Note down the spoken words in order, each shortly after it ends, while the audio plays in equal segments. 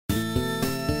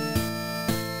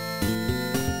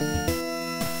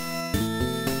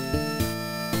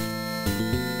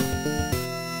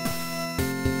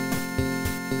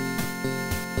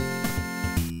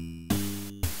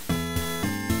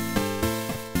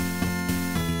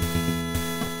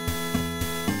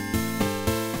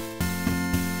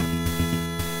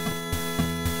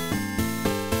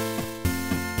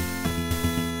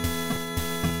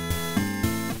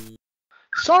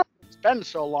been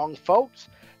so long, folks,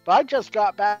 but I just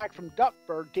got back from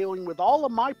Duckburg dealing with all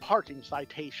of my parking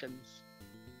citations.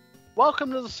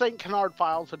 Welcome to the St. Canard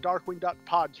Files, a Darkwing Duck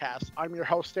podcast. I'm your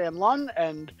host, Dan Lunn,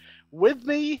 and with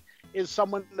me is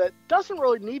someone that doesn't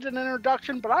really need an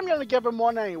introduction, but I'm going to give him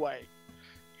one anyway.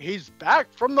 He's back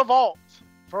from the vaults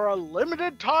for a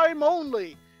limited time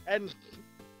only, and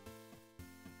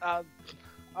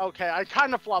okay, I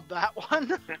kind of flubbed that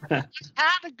one. I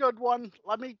had a good one.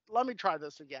 Let me try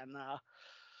this again.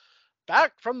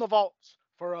 Back from the vaults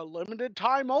for a limited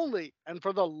time only, and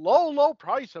for the low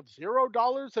price of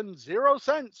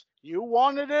 $0.00. You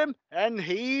wanted him, and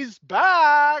he's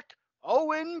back.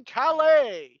 Owen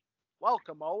Calais.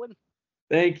 Welcome, Owen.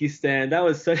 Thank you, Stan. That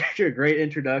was such a great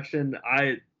introduction.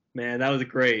 Man, that was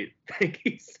great. Thank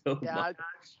you so much.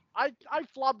 I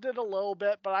flubbed it a little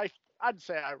bit, but I'd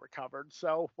say I recovered.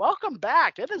 So welcome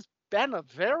back. It has been a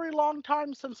very long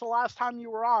time since the last time you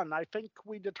were on. I think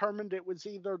we determined it was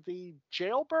either the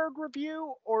Jailbird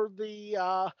review or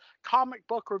the comic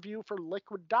book review for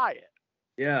Liquid Diet.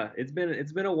 Yeah, it's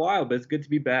been a while, but it's good to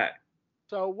be back.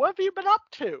 So what have you been up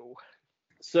to?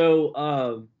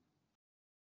 So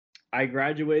I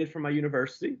graduated from my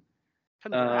university.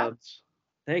 Congrats.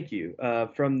 Thank you.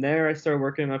 From there, I started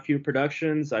working on a few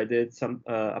productions. I did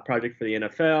a project for the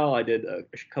NFL. I did a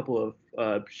couple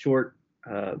of short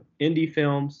indie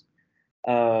films.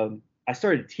 I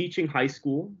started teaching high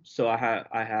school, so I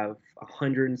have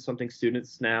 100 and something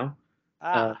students now.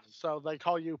 So they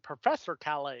call you Professor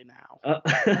Calais now.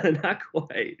 Not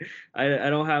quite. I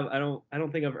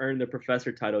don't think I've earned the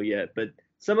professor title yet, but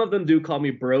some of them do call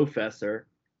me Brofessor.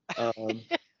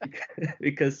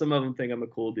 Because some of them think I'm a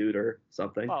cool dude or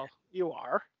something. Well, you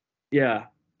are. Yeah,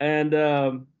 and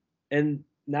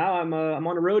now I'm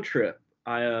on a road trip.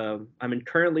 I'm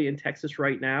currently in Texas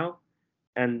right now,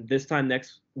 and this time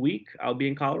next week I'll be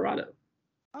in Colorado.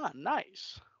 Ah,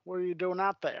 nice. What are you doing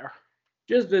out there?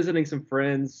 Just visiting some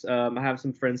friends. I have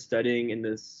some friends studying in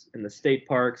the state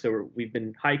park, so we've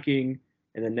been hiking,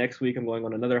 and then next week I'm going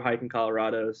on another hike in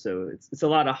Colorado. So it's a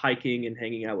lot of hiking and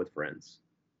hanging out with friends.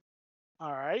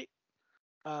 All right.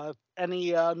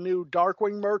 Any new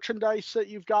Darkwing merchandise that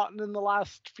you've gotten in the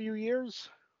last few years?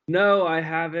 No, I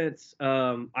haven't.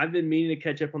 I've been meaning to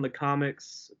catch up on the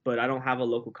comics, but I don't have a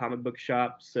local comic book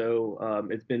shop, so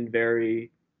it's been very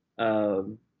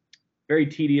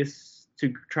tedious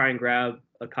to try and grab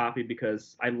a copy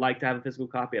because I like to have a physical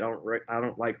copy. I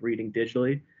don't like reading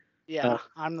digitally. Yeah,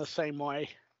 I'm the same way.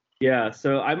 Yeah,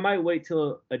 so I might wait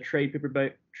till a trade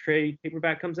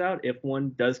paperback comes out if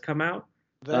one does come out.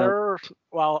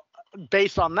 Well,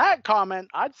 based on that comment,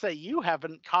 I'd say you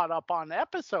haven't caught up on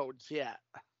episodes yet.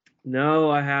 No,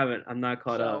 I haven't. I'm not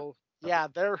caught up. So yeah,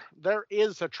 there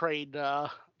is a trade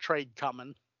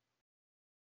coming.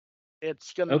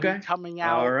 It's going to be coming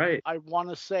out. All right. I want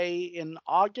to say in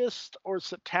August or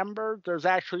September. There's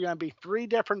actually going to be 3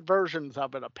 different versions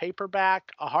of it: a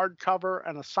paperback, a hardcover,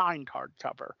 and a signed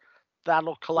hardcover.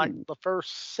 That'll collect the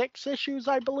first 6 issues,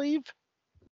 I believe.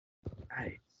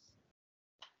 Nice.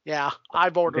 Yeah,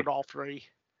 I've ordered all 3.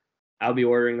 I'll be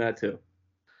ordering that too.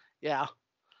 Yeah.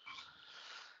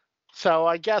 So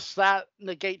I guess that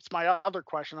negates my other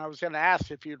question. I was going to ask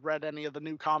if you'd read any of the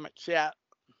new comics yet.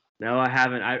 No, I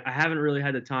haven't. I haven't really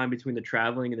had the time between the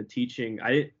traveling and the teaching.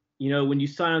 When you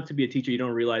sign up to be a teacher, you don't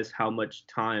realize how much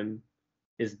time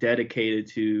is dedicated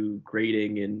to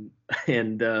grading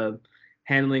and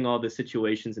handling all the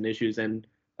situations and issues. And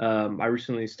I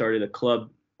recently started a club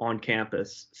on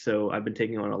campus, so I've been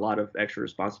taking on a lot of extra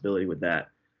responsibility with that.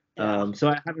 Yeah. So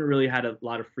I haven't really had a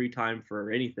lot of free time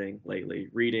for anything lately,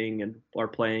 reading or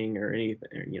playing or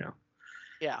anything,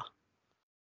 Yeah.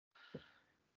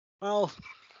 Well,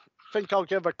 I think I'll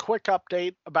give a quick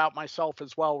update about myself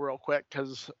as well real quick,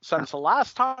 because since the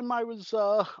last time I was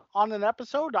on an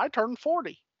episode, I turned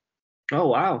 40. Oh,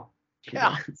 wow.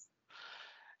 Yeah.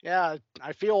 Yeah,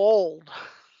 I feel old.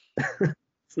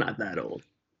 It's not that old.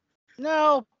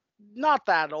 No, not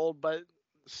that old, but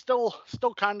still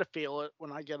kind of feel it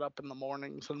when I get up in the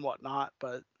mornings and whatnot.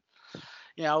 But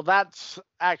that's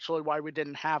actually why we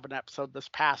didn't have an episode this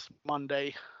past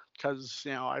Monday, because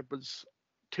I was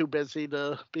too busy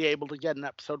to be able to get an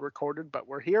episode recorded. But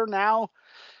we're here now,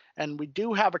 and we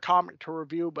do have a comic to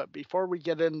review. But before we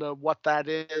get into what that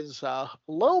is, a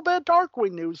little bit of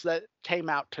Darkwing news that came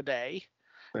out today.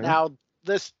 Okay. Now,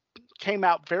 this came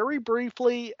out very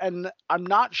briefly, and I'm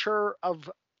not sure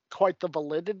of quite the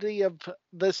validity of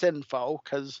this info,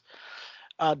 because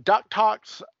Duck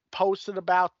Talks posted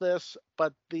about this,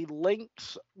 but the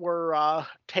links were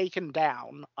taken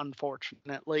down,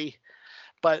 unfortunately.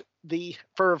 But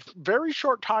for a very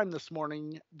short time this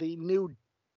morning, the new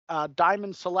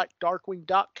Diamond Select Darkwing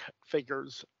Duck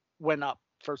figures went up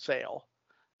for sale.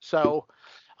 So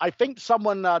I think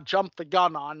someone jumped the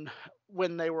gun on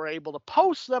when they were able to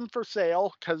post them for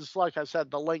sale because, like I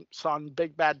said, the links on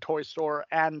Big Bad Toy Store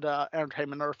and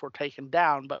Entertainment Earth were taken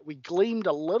down. But we gleaned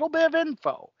a little bit of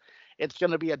info. It's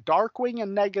going to be a Darkwing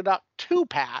and Negaduck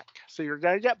 2-pack, so you're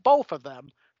going to get both of them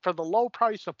for the low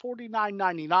price of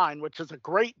 $49.99, which is a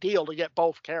great deal to get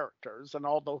both characters and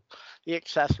all the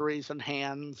accessories and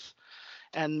hands.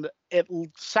 And it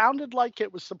sounded like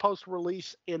it was supposed to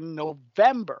release in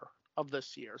November of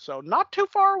this year. So not too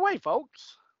far away,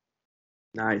 folks.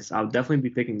 Nice. I'll definitely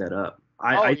be picking that up. Oh,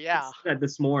 I yeah. saw that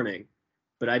this morning,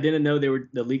 but I didn't know the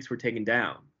leaks were taken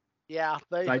down. Yeah,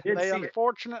 So I did they see it.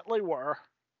 unfortunately were.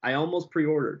 I almost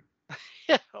pre-ordered.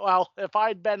 Well, if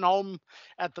I'd been home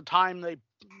at the time they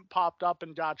popped up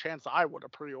and got a chance, I would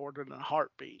have pre-ordered in a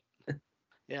heartbeat.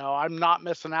 I'm not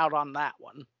missing out on that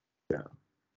one. Yeah.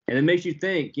 And it makes you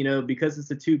think, because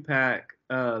it's a 2-pack,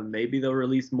 maybe they'll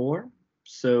release more.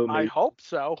 So I hope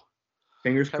so.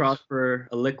 Fingers crossed for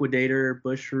a Liquidator,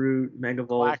 Bushroot,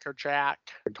 Megavolt, Quackerjack,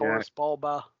 Taurus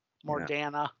Bulba,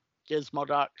 Morgana, yeah.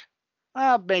 Gizmoduck.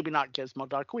 Maybe not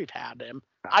Gizmoduck. We've had him.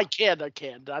 I kid.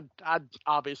 I'd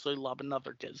obviously love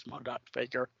another Gizmoduck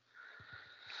figure.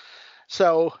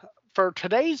 So for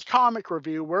today's comic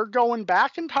review, we're going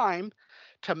back in time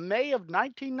to May of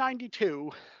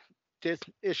 1992, this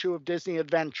issue of Disney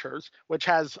Adventures, which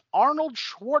has Arnold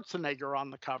Schwarzenegger on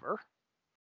the cover.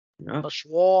 Yeah. The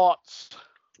Schwartz.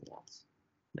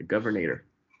 The Governator.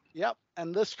 Yep.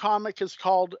 And this comic is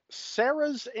called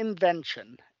Sara's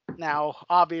Invention. Now,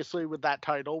 obviously, with that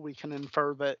title, we can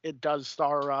infer that it does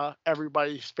star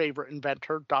everybody's favorite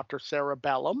inventor, Dr. Sara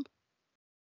Bellum.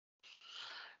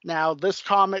 Now, this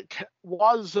comic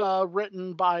was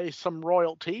written by some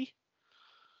royalty.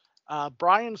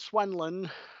 Brian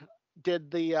Swenlin did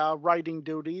the writing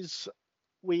duties.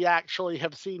 We actually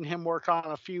have seen him work on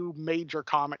a few major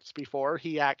comics before.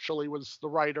 He actually was the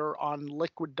writer on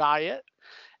Liquid Diet,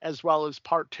 as well as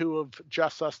part 2 of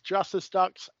Just Us Justice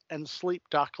Ducks and Sleep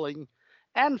Duckling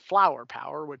and Flower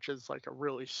Power, which is like a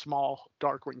really small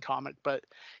Darkwing comic. But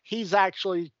he's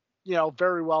actually,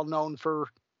 very well known for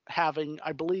having,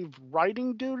 I believe,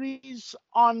 writing duties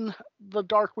on the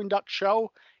Darkwing Duck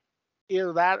show.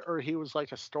 Either that or he was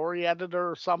like a story editor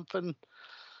or something.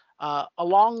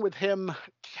 Along with him,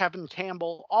 Kevin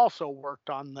Campbell also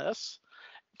worked on this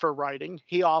for writing.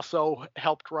 He also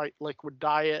helped write Liquid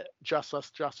Diet, Just Us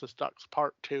Justice Ducks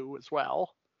Part 2 as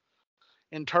well.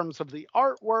 In terms of the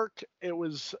artwork, it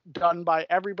was done by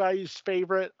everybody's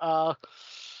favorite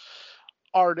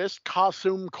artist,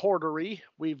 Kasum Cordery.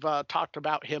 We've talked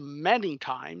about him many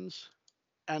times.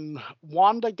 And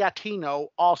Wanda Gattino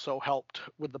also helped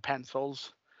with the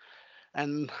pencils.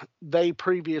 And they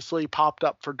previously popped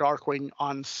up for Darkwing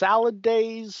on Salad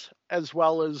Days, as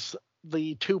well as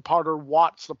the 2-parter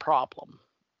What's the Problem?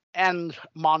 And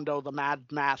Mondo the Mad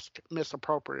Mask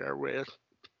Misappropriator,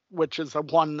 which is a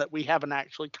one that we haven't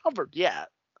actually covered yet.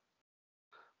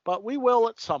 But we will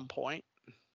at some point.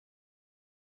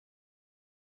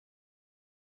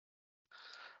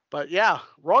 But yeah,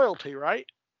 royalty, right?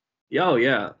 Oh,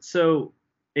 yeah. So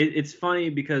it's funny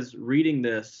because reading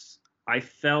this, I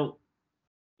felt,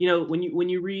 when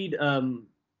you read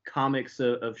comics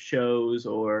of shows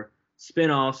or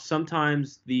spin-offs,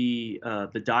 sometimes the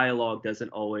dialogue doesn't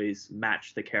always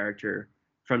match the character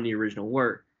from the original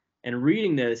work. And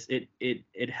reading this,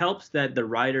 it helps that the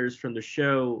writers from the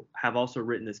show have also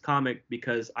written this comic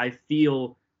because I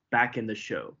feel back in the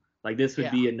show. Like this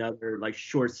would be another like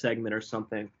short segment or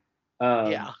something.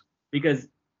 Because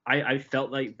I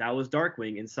felt like that was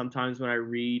Darkwing, and sometimes when I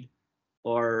read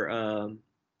or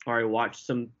I watch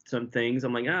some things,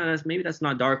 I'm like, that's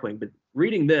not Darkwing. But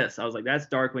reading this, I was like, that's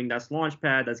Darkwing, that's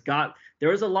Launchpad, there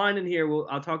was a line in here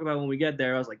I'll talk about when we get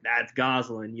there. I was like, that's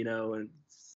Goslin, and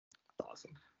it's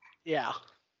awesome. Yeah.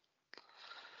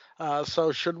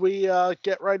 So should we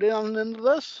get right into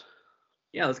this?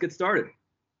 Yeah, let's get started.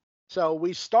 So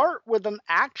we start with an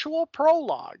actual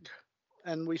prologue.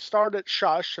 And we start at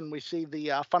Shush, and we see the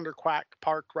Thunderquack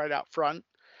park right out front.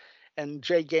 And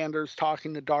Jay Gander's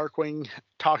talking to Darkwing,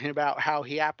 talking about how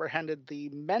he apprehended the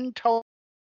Mentone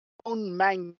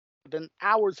Magnet within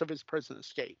hours of his prison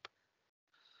escape.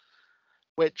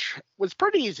 Which was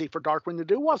pretty easy for Darkwing to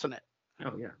do, wasn't it?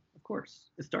 Oh, yeah, of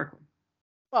course. It's Darkwing.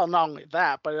 Well, not only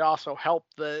that, but it also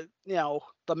helped that,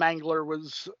 the Mangler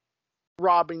was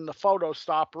robbing the photo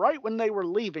stop right when they were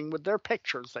leaving with their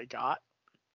pictures they got.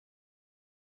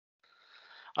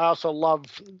 I also love,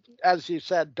 as you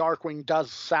said, Darkwing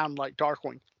does sound like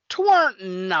Darkwing. 'Twarn't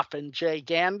nothing, Jay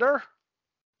Gander.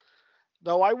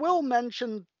 Though I will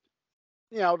mention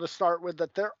to start with,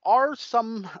 that there are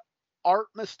some art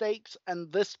mistakes,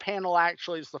 and this panel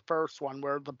actually is the first one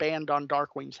where the band on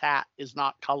Darkwing's hat is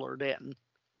not colored in.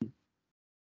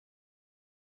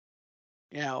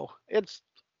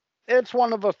 It's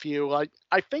one of a few. Like,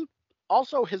 I think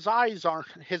also his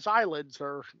eyelids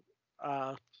are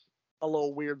uh, a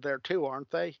little weird there too,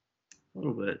 aren't they? A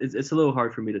little bit. It's a little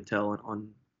hard for me to tell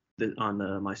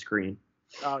on my screen.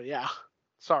 Oh yeah,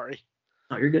 sorry.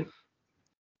 Oh, you're good.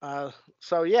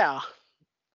 So yeah,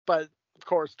 but of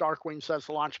course Darkwing says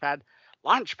to Launchpad,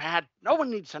 "Launchpad, no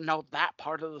one needs to know that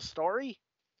part of the story."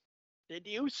 "Did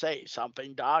you say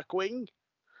something, Darkwing?"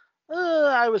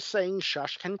 I was saying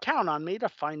Shush can count on me to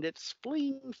find its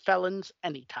fleeing felons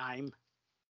anytime."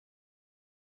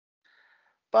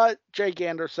 But Jay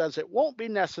Gander says it won't be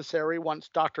necessary once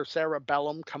Dr. Sarah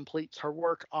Bellum completes her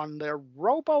work on their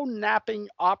robo-napping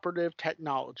operative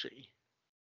technology,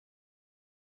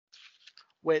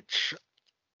 which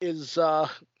is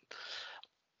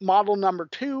model number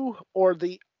 2, or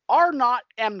the R not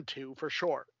M2 for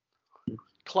short.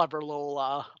 Clever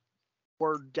little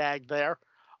word dag there.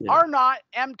 Yeah. R not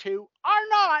M2, R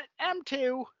not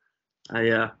M2.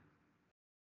 I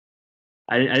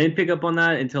I didn't pick up on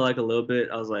that until like a little bit.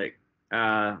 I was like,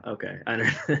 okay. I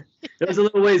don't There was a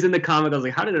little ways in the comic. I was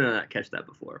like, how did I not catch that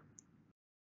before?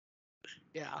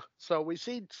 Yeah. So we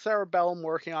see Sarah Bellum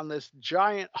working on this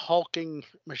giant hulking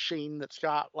machine that's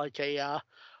got like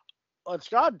it's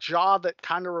got a jaw that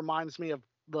kind of reminds me of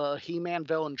the He-Man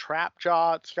villain Trap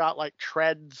Jaw. It's got like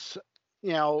treads,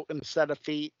 instead of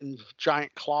feet, and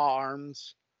giant claw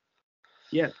arms.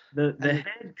 Yeah, the And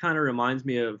head kind of reminds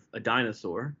me of a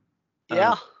dinosaur, uh,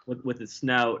 yeah, with its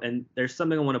snout. And there's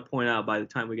something I want to point out by the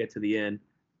time we get to the end.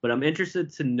 But I'm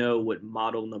interested to know what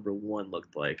model number 1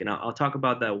 looked like, and I'll talk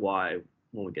about that why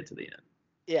when we get to the end.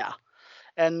 yeah.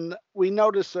 And we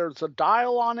notice there's a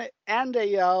dial on it and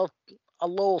a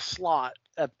little slot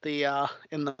at the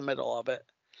in the middle of it.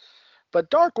 But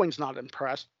Darkwing's not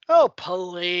impressed. "Oh,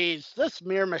 please, this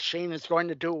mere machine is going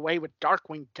to do away with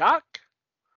Darkwing Duck."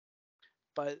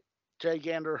 But Jay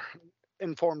Gander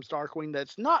informs Darkwing that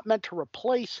it's not meant to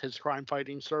replace his crime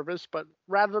fighting service, but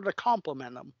rather to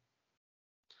complement him.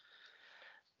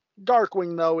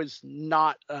 Darkwing, though, is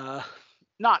not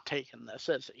taking this,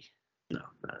 is he? No,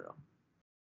 not at all.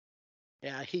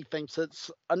 Yeah, he thinks it's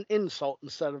an insult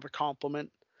instead of a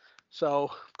compliment. So,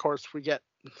 of course, we get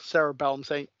Sarah Bellum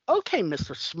saying, "Okay,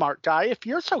 Mr. Smart Guy, if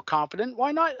you're so confident,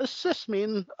 why not assist me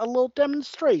in a little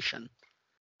demonstration?"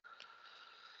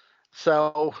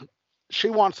 So she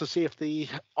wants to see if the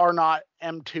R0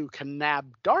 M2 can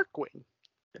nab Darkwing.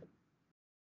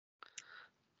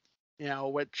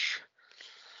 Which,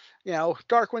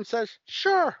 Darkwing says,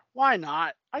 "Sure, why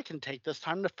not? I can take this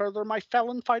time to further my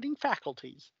felon fighting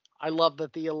faculties." I love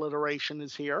that the alliteration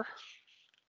is here.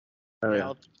 Oh You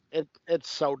yeah. know, it's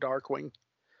so Darkwing.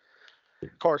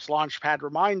 Of course, Launchpad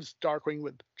reminds Darkwing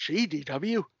with, "Gee,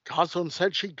 DW, Goslin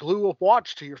said she'd glue a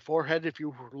watch to your forehead if you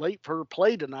were late for her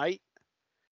play tonight."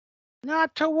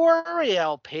 "Not to worry,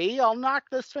 LP. I'll knock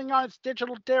this thing on its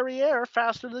digital derriere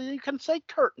faster than you can say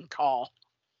curtain call."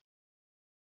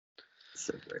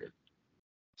 So great.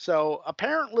 So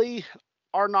apparently,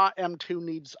 R0 M2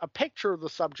 needs a picture of the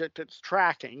subject it's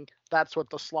tracking. That's what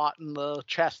the slot in the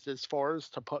chest is for, is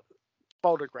to put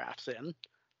photographs in.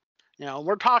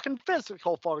 We're talking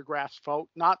physical photographs,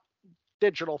 folks, not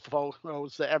digital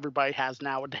photos that everybody has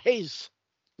nowadays.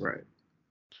 Right.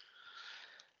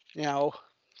 You know,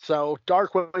 so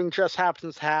Darkwing just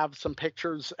happens to have some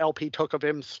pictures LP took of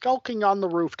him skulking on the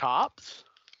rooftops,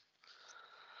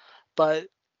 but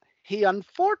he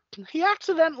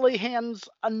accidentally hands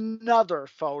another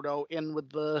photo in with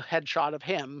the headshot of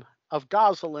him, of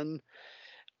Gosselin,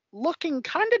 looking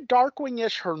kind of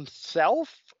Darkwing-ish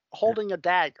himself, holding a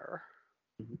dagger.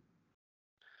 Mhm.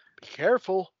 "Be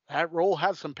careful, that roll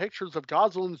has some pictures of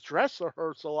Gosalyn's dress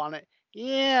rehearsal on it."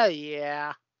 "Yeah,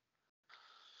 yeah."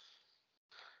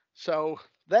 So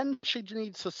then she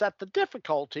needs to set the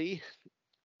difficulty,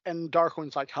 and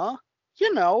Darkwing's like, "Huh?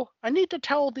 I need to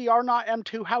tell the R0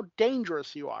 M2 how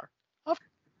dangerous you are." Of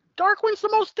Darkwing's the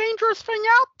most dangerous thing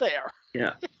out there.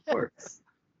 Yeah, of course.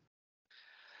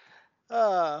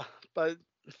 Uh, but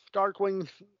Darkwing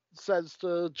says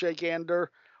to Jay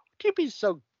Gander, "Would you be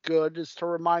so good as to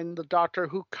remind the doctor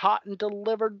who caught and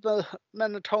delivered the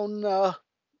Mentone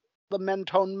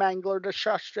Mangler to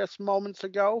Shush just moments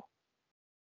ago?"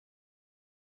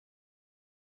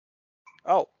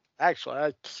 Oh, actually,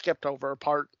 I skipped over a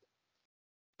part.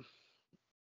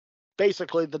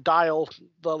 Basically,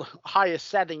 the highest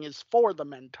setting is for the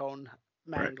Mentone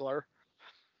Right. Mangler,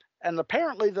 And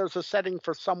apparently there's a setting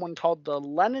for someone called the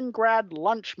Leningrad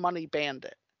Lunch Money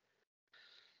Bandit.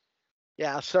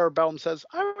 Yeah, Sarah Bellum says,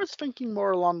 I was thinking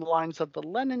more along the lines of the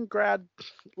Leningrad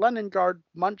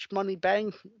Munch Money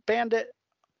Bandit.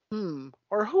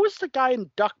 Or who is the guy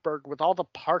in Duckburg with all the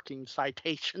parking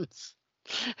citations?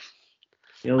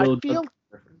 You know, I little feel Duckburg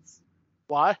reference.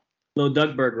 why? Little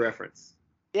Duckburg reference.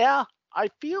 Yeah, I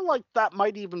feel like that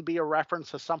might even be a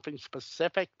reference to something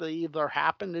specific that either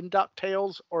happened in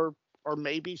DuckTales or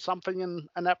maybe something in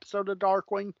an episode of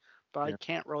Darkwing, but I Yeah,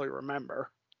 can't really remember.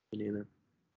 me neither.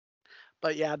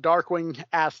 But yeah, Darkwing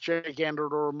asked Jay Gander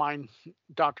to remind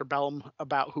Dr. Bellum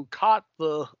about who caught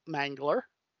the Mangler.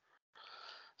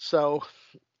 So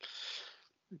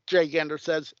Jay Gander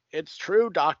says, It's true,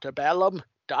 Dr. Bellum.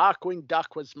 Darkwing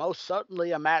Duck was most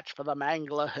certainly a match for the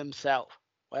Mangler himself.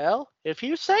 Well, if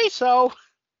you say so.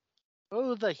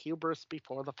 Oh, the hubris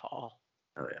before the fall.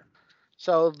 Oh yeah.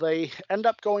 So they end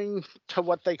up going to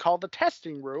what they call the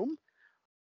testing room,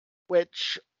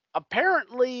 which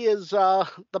apparently is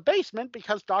the basement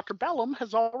because Dr. Bellum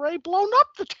has already blown up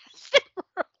the testing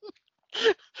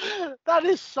room. That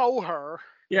is so her.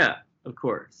 Yeah, of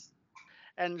course.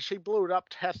 And she blew it up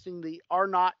testing the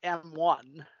R0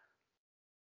 M1.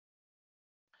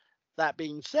 That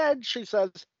being said, she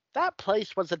says, that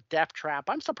place was a death trap.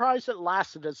 I'm surprised it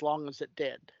lasted as long as it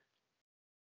did.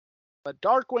 But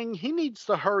Darkwing, he needs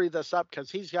to hurry this up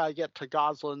because he's got to get to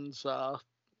Goslin's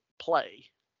play.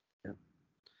 Yeah.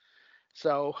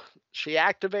 So she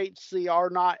activates the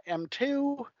R0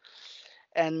 M2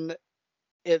 and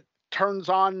it turns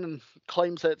on and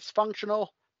claims that it's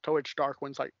functional, to which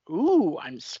Darkwing's like, ooh,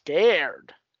 I'm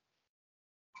scared.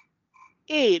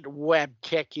 Eat web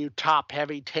kick, you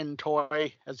top-heavy tin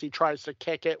toy, as he tries to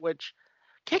kick it, which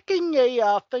kicking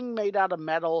a thing made out of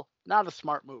metal, not a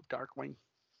smart move, Darkwing.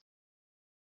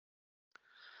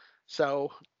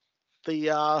 So the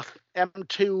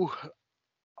M2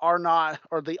 R0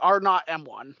 or the R0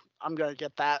 M1, I'm going to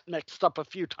get that mixed up a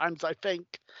few times, I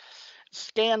think,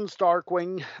 scans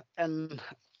Darkwing, and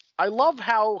I love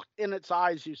how in its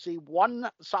eyes you see one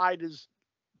side is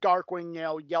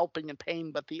Darkwing, yelping in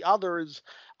pain, but the other is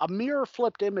a mirror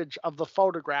flipped image of the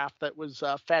photograph that was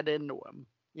fed into him.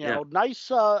 Nice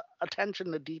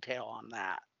attention to detail on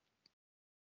that.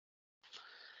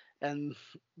 And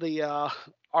the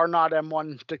R0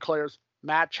 M1 declares,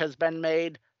 match has been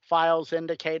made. Files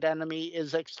indicate enemy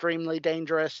is extremely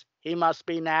dangerous. He must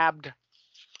be nabbed.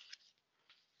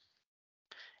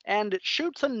 And it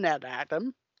shoots a net at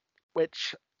him,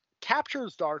 which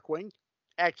captures Darkwing.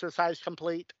 Exercise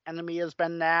complete. Enemy has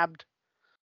been nabbed.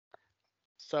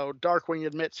 So Darkwing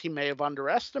admits he may have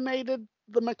underestimated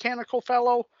the mechanical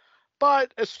fellow,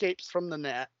 but escapes from the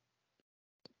net.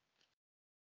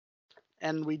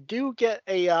 And we do get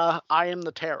a I am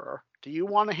the Terror. Do you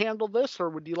want to handle this, or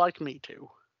would you like me to?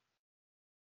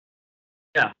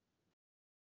 Yeah.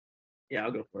 Yeah,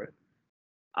 I'll go for it.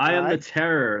 I All am the right.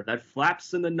 terror that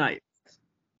flaps in the night.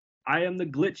 I am the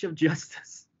glitch of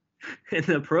justice in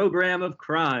the program of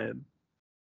crime.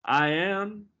 I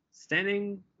am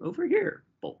standing over here,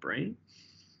 Bolt Brain.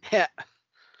 Yeah.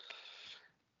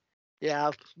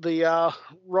 Yeah, the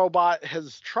robot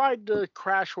has tried to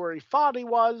crash where he thought he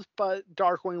was, but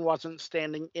Darkwing wasn't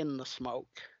standing in the smoke.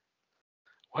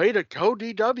 Way to go,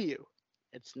 DW.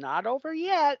 It's not over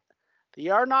yet. The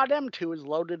R0 M2 is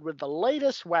loaded with the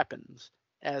latest weapons,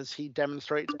 as he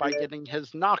demonstrates by getting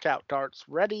his knockout darts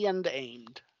ready and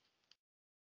aimed,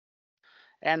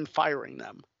 and firing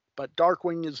them. But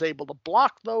Darkwing is able to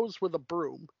block those with a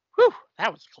broom. Whew,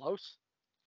 that was close.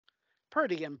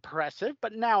 Pretty impressive,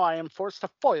 but now I am forced to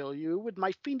foil you with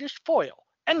my fiendish foil.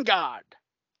 Engard!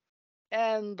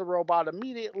 And the robot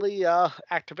immediately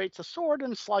activates a sword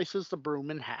and slices the broom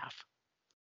in half.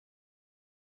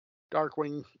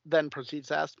 Darkwing then proceeds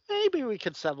to ask, maybe we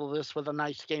could settle this with a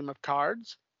nice game of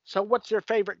cards. So what's your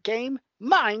favorite game?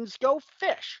 Mine's Go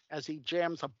Fish, as he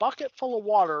jams a bucket full of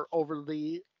water over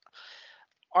the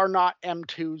R0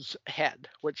 M2's head,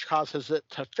 which causes it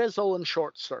to fizzle and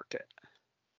short circuit.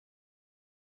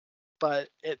 But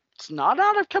it's not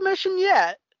out of commission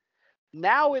yet.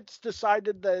 Now it's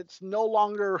decided that it's no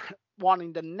longer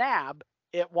wanting to nab,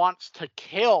 it wants to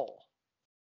kill,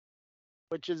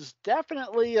 which is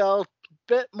definitely a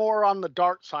bit more on the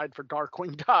dark side for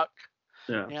Darkwing Duck.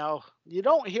 Yeah. You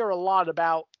don't hear a lot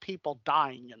about people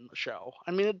dying in the show.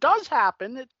 I mean, it does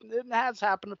happen. It has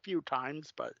happened a few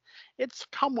times, but it's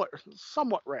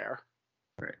somewhat rare.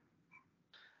 Right.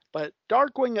 But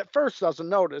Darkwing at first doesn't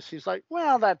notice. He's like,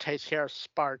 well, that takes care of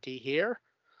Sparky here.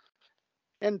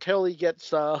 Until he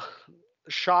gets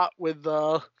shot with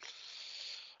a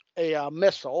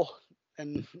missile,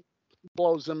 and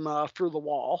blows him through the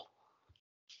wall.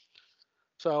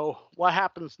 So what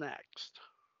happens next?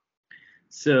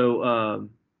 So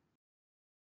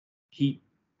he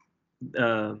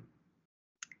uh,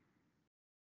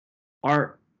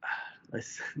 R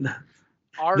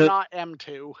R the not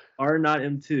M2. R not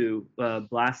M2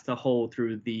 blasts a hole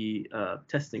through the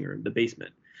testing room, the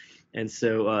basement, and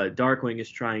so Darkwing is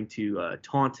trying to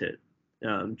taunt it,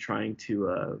 trying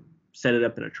to set it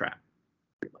up in a trap.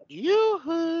 Pretty much.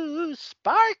 Yoo-hoo,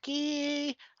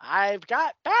 Sparky! I've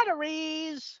got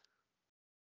batteries!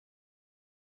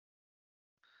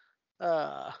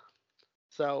 Uh,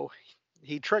 so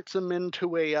he tricks him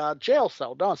into a jail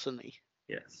cell, doesn't he?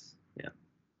 Yes. Yeah.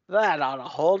 That ought to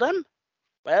hold him.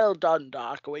 Well done,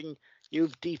 Darkwing.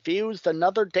 You've defused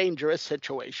another dangerous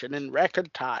situation in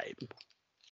record time.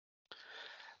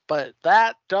 But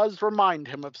that does remind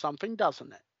him of something,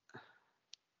 doesn't it?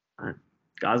 All right.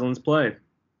 Gosling's play.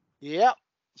 Yep.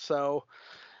 So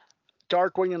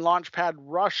Darkwing and Launchpad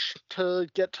rush to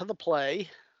get to the play.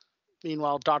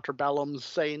 Meanwhile, Dr. Bellum's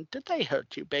saying, "Did they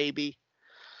hurt you, baby?"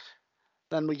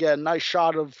 Then we get a nice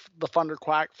shot of the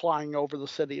Thunderquack flying over the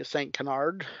city of St.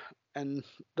 Canard, and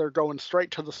they're going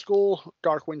straight to the school.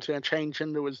 Darkwing's going to change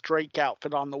into his Drake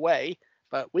outfit on the way,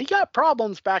 but we got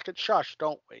problems back at Shush,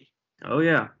 don't we? Oh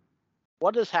yeah.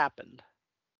 What has happened?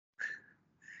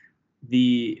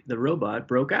 The robot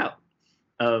broke out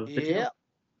of the jail. Yep,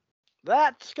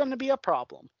 that's going to be a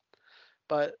problem.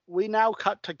 But we now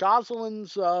cut to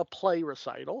Gosalyn's play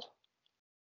recital,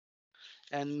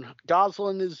 and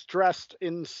Gosalyn is dressed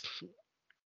in,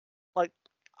 like,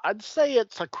 I'd say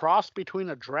it's a cross between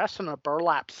a dress and a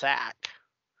burlap sack,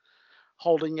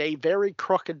 holding a very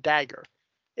crooked dagger.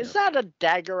 Is that a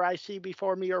dagger I see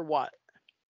before me or what?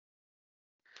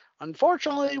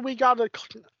 Unfortunately, we got a,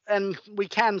 and we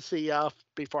can see,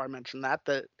 before I mention that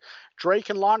Drake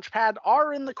and Launchpad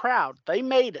are in the crowd. They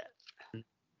made it.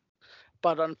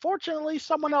 But unfortunately,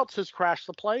 someone else has crashed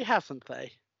the play, hasn't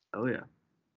they? Oh yeah.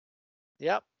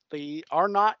 Yep, the R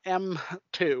not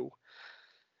M2.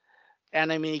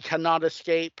 Enemy cannot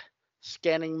escape.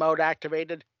 Scanning mode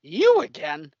activated. You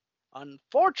again?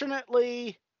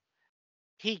 Unfortunately,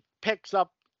 he picks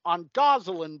up on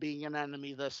Gosalyn being an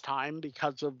enemy this time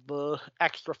because of the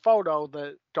extra photo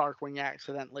that Darkwing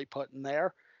accidentally put in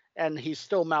there. And he's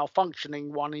still malfunctioning,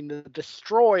 wanting to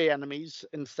destroy enemies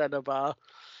instead of,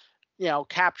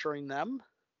 capturing them.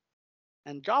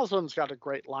 And Gosalyn's got a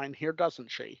great line here,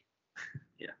 doesn't she?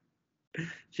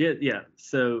 Yeah.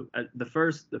 So the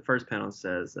first panel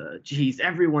says, "Geez,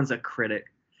 everyone's a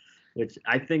critic," which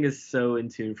I think is so in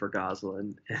tune for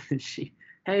Gosalyn. And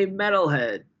 "Hey,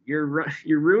 metalhead, you're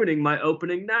ruining my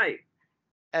opening night."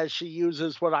 As she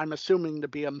uses what I'm assuming to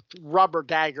be a rubber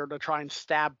dagger to try and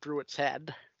stab through its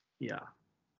head. Yeah.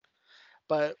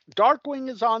 But Darkwing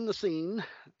is on the scene,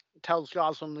 tells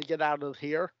Gosalyn to get out of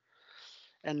here.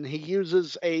 And he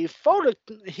uses a photo.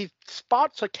 He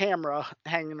spots a camera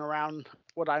hanging around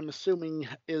what I'm assuming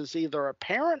is either a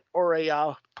parent or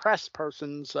a press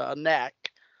person's neck.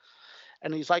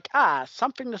 And he's like,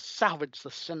 something to salvage the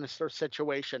sinister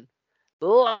situation.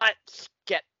 Let's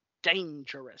get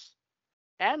dangerous.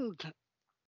 And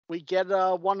we get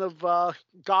one of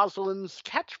Gosalyn's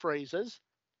catchphrases.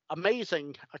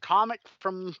 Amazing. A comic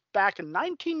from back in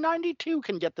 1992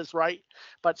 can get this right,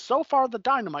 but so far the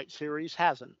Dynamite series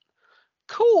hasn't.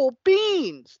 Cool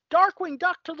beans! Darkwing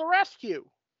Duck to the rescue!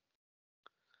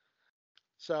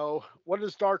 So, what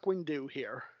does Darkwing do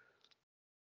here?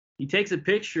 He takes a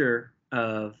picture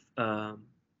of R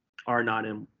not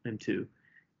M2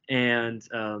 and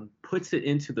puts it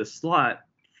into the slot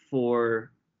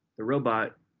for the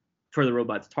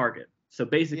robot's target. So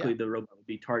basically, the robot would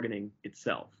be targeting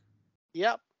itself.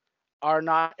 Yep. R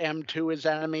not M2 is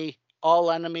enemy.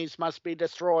 All enemies must be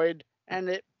destroyed, and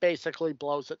it basically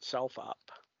blows itself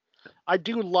up. I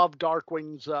do love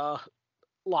Darkwing's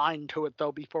line to it,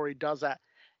 though, before he does that.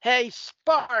 Hey,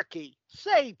 Sparky,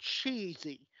 say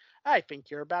cheesy. I think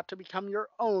you're about to become your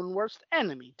own worst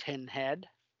enemy, Tinhead.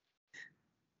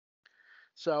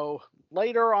 So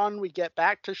later on, we get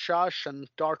back to Shush, and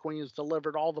Darkwing has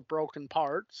delivered all the broken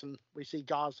parts, and we see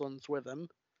Gosling's with him.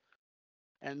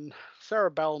 And Sara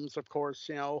Bellum's, of course,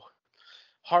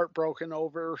 heartbroken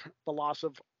over the loss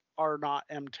of R not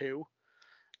M2.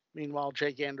 Meanwhile,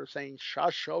 Jay Gander saying,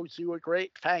 "Shush shows you a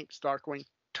great thanks, Darkwing."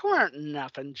 "'Tweren't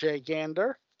nothing, Jay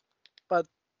Gander." But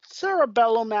Sara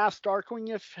Bellum asked Darkwing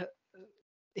if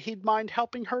he'd mind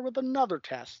helping her with another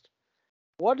test.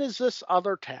 What is this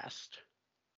other test?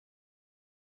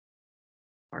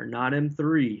 R not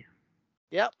M3.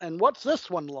 Yep, and what's this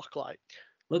one look like?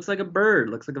 Looks like a bird.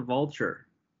 Looks like a vulture.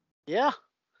 Yeah,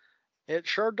 it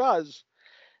sure does.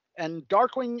 And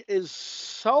Darkwing is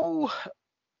so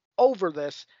over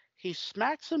this, he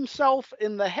smacks himself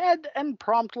in the head and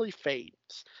promptly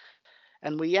fades.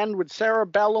 And we end with Sarah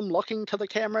Bellum looking to the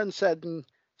camera and said,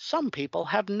 "Some people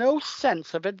have no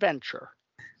sense of adventure."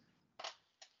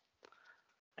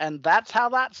 And that's how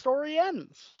that story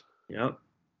ends. Yep.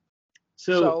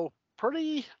 So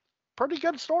pretty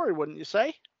good story, wouldn't you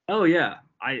say? Oh yeah,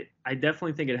 I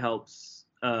definitely think it helps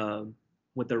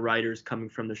with the writers coming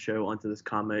from the show onto this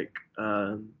comic.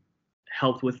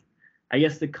 Helped with, I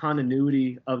guess, the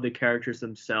continuity of the characters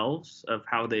themselves, of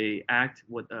how they act,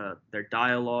 with their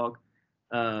dialogue.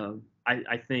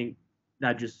 I think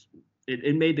that just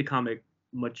it made the comic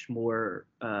much more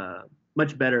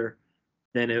much better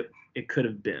than it could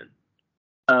have been.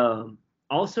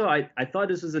 Also, I thought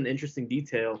this was an interesting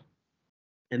detail,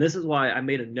 and this is why I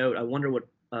made a note. I wonder what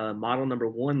model number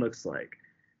 1 looks like,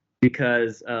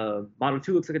 because model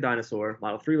 2 looks like a dinosaur,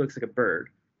 model 3 looks like a bird.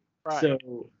 Right.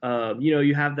 So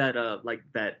you have that like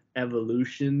that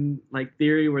evolution like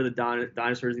theory where the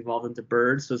dinosaurs evolved into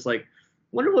birds. So it's like,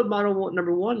 wonder what model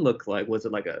number 1 looked like. Was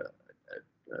it like a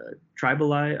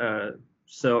tribali?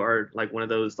 Or like one of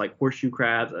those like horseshoe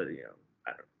crabs?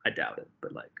 I doubt it,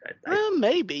 but like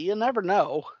Maybe, you never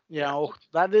know.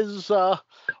 That is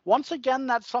once again,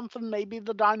 that's something maybe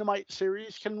the Dynamite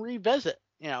series can revisit.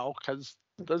 Because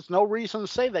there's no reason to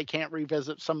say they can't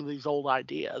revisit some of these old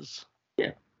ideas.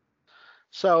 Yeah.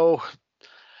 So,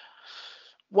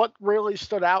 what really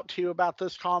stood out to you about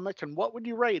this comic, and what would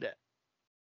you rate it?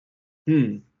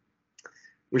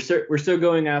 We're still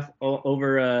going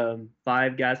over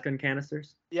 5 gas gun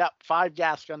canisters. Yep, 5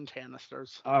 gas gun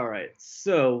canisters. All right.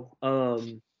 So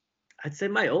I'd say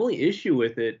my only issue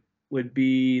with it would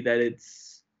be that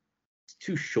it's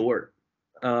too short.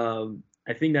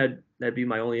 I think that'd be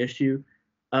my only issue.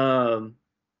 I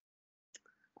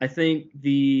think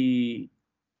the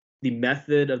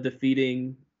method of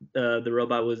defeating the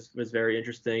robot was very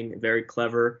interesting, very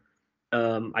clever.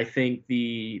 I think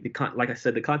like I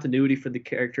said, the continuity for the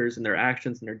characters and their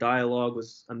actions and their dialogue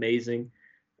was amazing.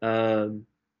 And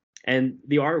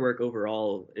the artwork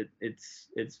overall,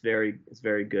 it's very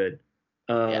good.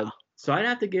 Yeah. So I'd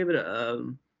have to give it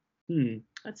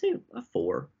I'd say a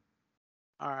 4.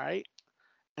 All right.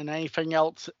 And anything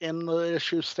else in the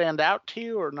issue stand out to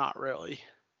you, or not really?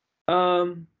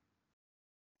 Other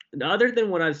than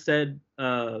what I've said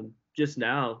just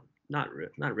now, not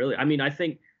really. I mean, I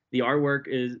think the artwork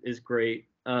is great.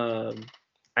 I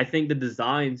think the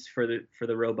designs for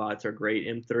the robots are great.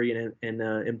 M3 and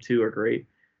M2 are great.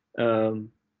 I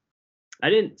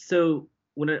didn't. So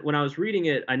when I was reading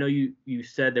it, I know you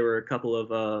said there were a couple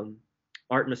of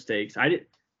art mistakes. I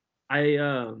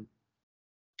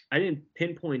didn't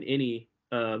pinpoint any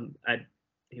at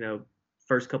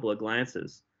first couple of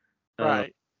glances.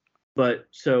 Right. But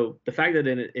so the fact that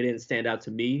it didn't stand out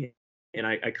to me, and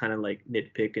I kind of like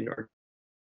nitpick and or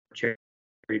cherry,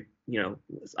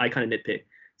 I kind of nitpick.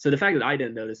 So the fact that I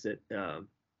didn't notice it, I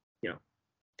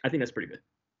think that's pretty good.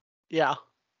 Yeah.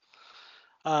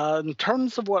 In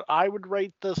terms of what I would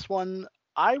rate this one,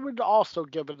 I would also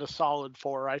give it a solid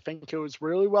 4. I think it was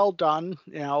really well done,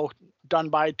 done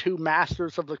by 2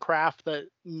 masters of the craft that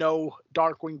know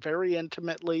Darkwing very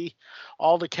intimately.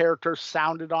 All the characters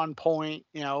sounded on point,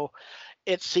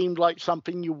 it seemed like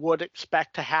something you would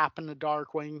expect to happen to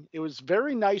Darkwing. It was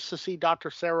very nice to see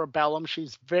Dr. Sara Bellum.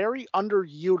 She's very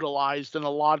underutilized in a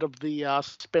lot of the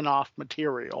spin-off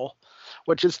material,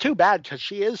 which is too bad because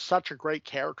she is such a great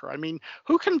character. I mean,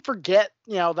 who can forget,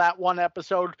 that one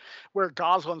episode where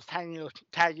Gosalyn's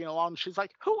tagging along? She's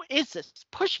like, "Who is this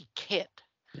pushy kid?"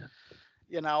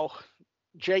 Yeah.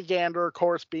 Jay Gander, of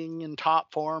course, being in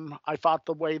top form. I thought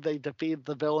the way they defeated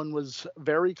the villain was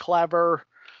very clever.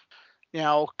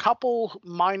 Couple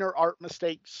minor art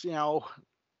mistakes,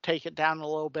 take it down a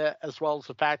little bit, as well as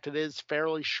the fact it is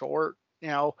fairly short.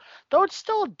 Though it's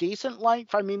still a decent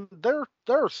length. I mean, there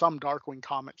are some Darkwing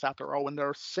comics out there, when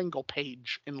they're single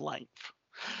page in length.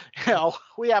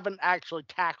 We haven't actually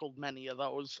tackled many of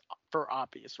those for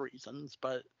obvious reasons,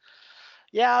 but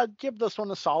yeah, I'd give this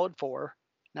one a solid 4.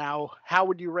 Now, how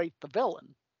would you rate the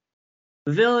villain?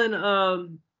 The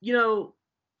villain,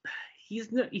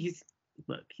 he's no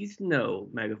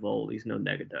Megavolt, he's no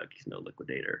Negaduck, he's no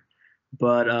Liquidator.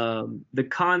 But the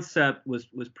concept was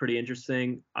pretty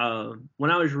interesting.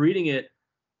 When I was reading it,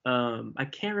 I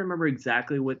can't remember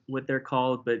exactly what they're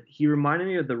called, but he reminded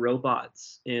me of the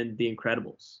robots in The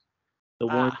Incredibles. The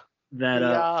one that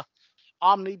the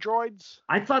Omnidroids.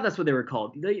 I thought that's what they were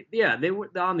called. They were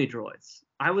the Omnidroids.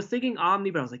 I was thinking Omni,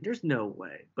 but I was like, there's no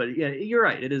way. But yeah, you're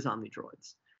right. It is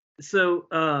Omnidroids. So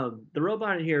the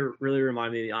robot in here really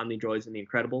reminded me of the Omni Droids and the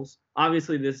Incredibles.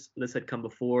 Obviously, this had come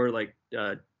before, like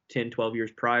 10, 12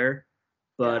 years prior,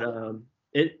 but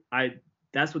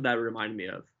that's what that reminded me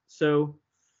of. So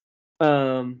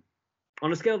on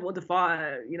a scale of 1 to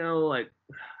 5, like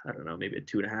I don't know, maybe a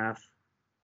 2.5.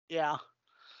 Yeah.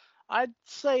 I'd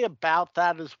say about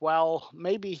that as well.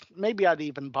 Maybe I'd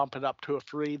even bump it up to a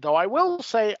 3, though I will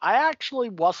say I actually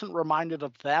wasn't reminded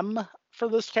of them for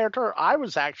this character. I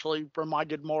was actually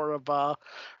reminded more of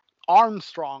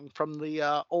Armstrong from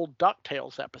the old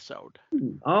DuckTales episode.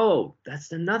 Oh,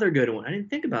 that's another good one. I didn't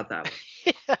think about that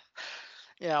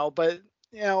one. But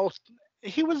you know,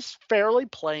 he was fairly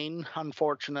plain,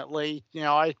 unfortunately.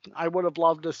 I would have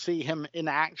loved to see him in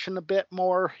action a bit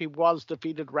more. He was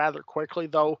defeated rather quickly,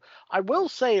 though. I will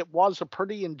say it was a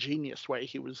pretty ingenious way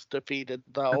he was defeated,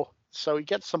 though. So he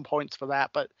gets some points for that.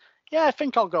 But yeah, I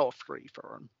think I'll go a 3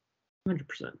 for him.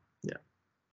 100%. Yeah.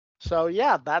 So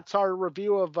yeah, that's our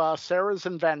review of Sarah's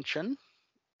Invention.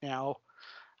 You know,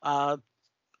 uh,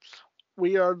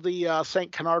 We are the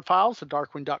St. Canard Files, a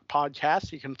Darkwing Duck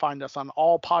podcast. You can find us on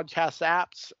all podcast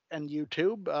apps and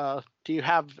YouTube. Do you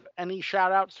have any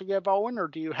shout outs to give, Owen, or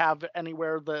do you have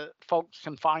anywhere that folks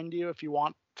can find you if you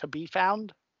want to be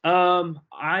found? I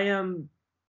am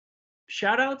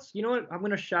shout outs. You know what? I'm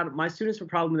going to shout out. My students will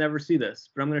probably never see this,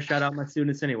 but I'm going to shout out my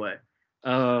students anyway.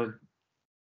 You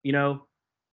know,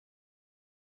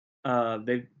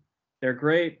 they're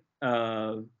great.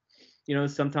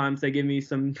 Sometimes they give me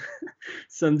some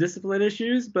some discipline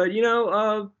issues, but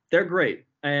they're great,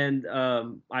 and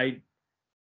I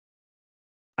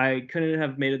couldn't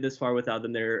have made it this far without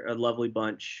them. They're a lovely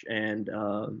bunch, and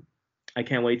I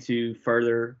can't wait to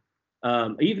further.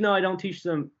 Even though I don't teach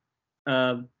them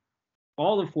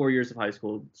all the 4 years of high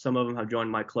school, some of them have joined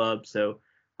my club, so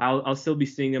I'll still be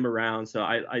seeing them around. So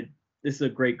this is a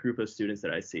great group of students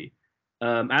that I see.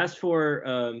 As for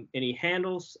any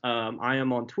handles, I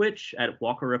am on Twitch at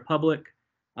Walker Republic.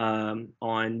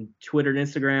 On Twitter and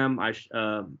Instagram,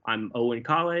 I'm Owen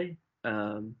Kale.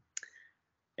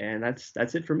 And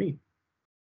that's it for me.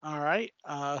 All right.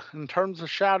 In terms of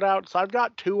shout outs, I've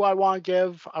got 2 I want to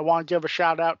give. I want to give a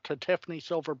shout out to Tiffany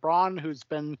Silver Braun, who's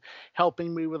been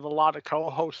helping me with a lot of co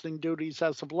hosting duties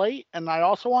as of late. And I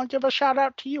also want to give a shout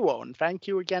out to you, Owen. Thank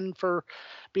you again for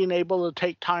being able to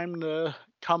take time to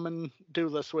come and do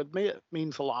this with me. It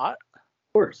means a lot.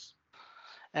 Of course.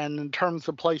 And in terms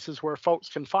of places where folks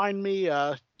can find me,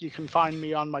 you can find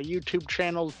me on my YouTube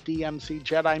channels, DMC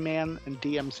Jedi Man and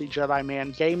DMC Jedi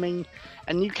Man Gaming.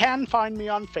 And you can find me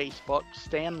on Facebook,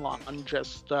 Stan Lund.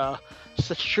 Just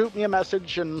shoot me a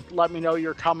message and let me know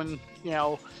you're coming,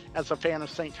 as a fan of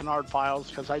St. Canard Files,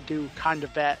 because I do kind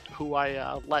of vet who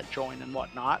I let join and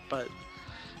whatnot. But,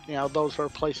 those are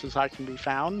places I can be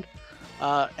found.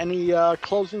 Any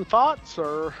closing thoughts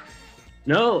or...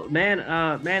 No, man,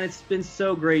 it's been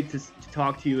so great to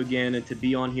talk to you again and to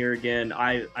be on here again.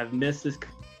 I've missed this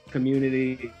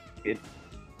community.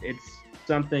 It's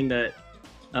something that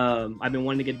I've been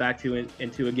wanting to get back to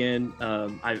into again.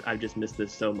 I've just missed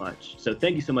this so much. So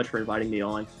thank you so much for inviting me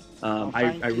on.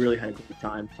 I really had a great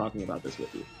time talking about this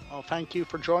with you. Well, thank you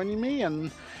for joining me,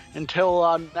 and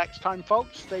until next time,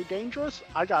 folks, stay dangerous.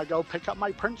 I gotta go pick up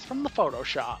my prints from the photo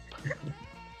shop.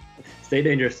 Stay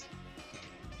dangerous.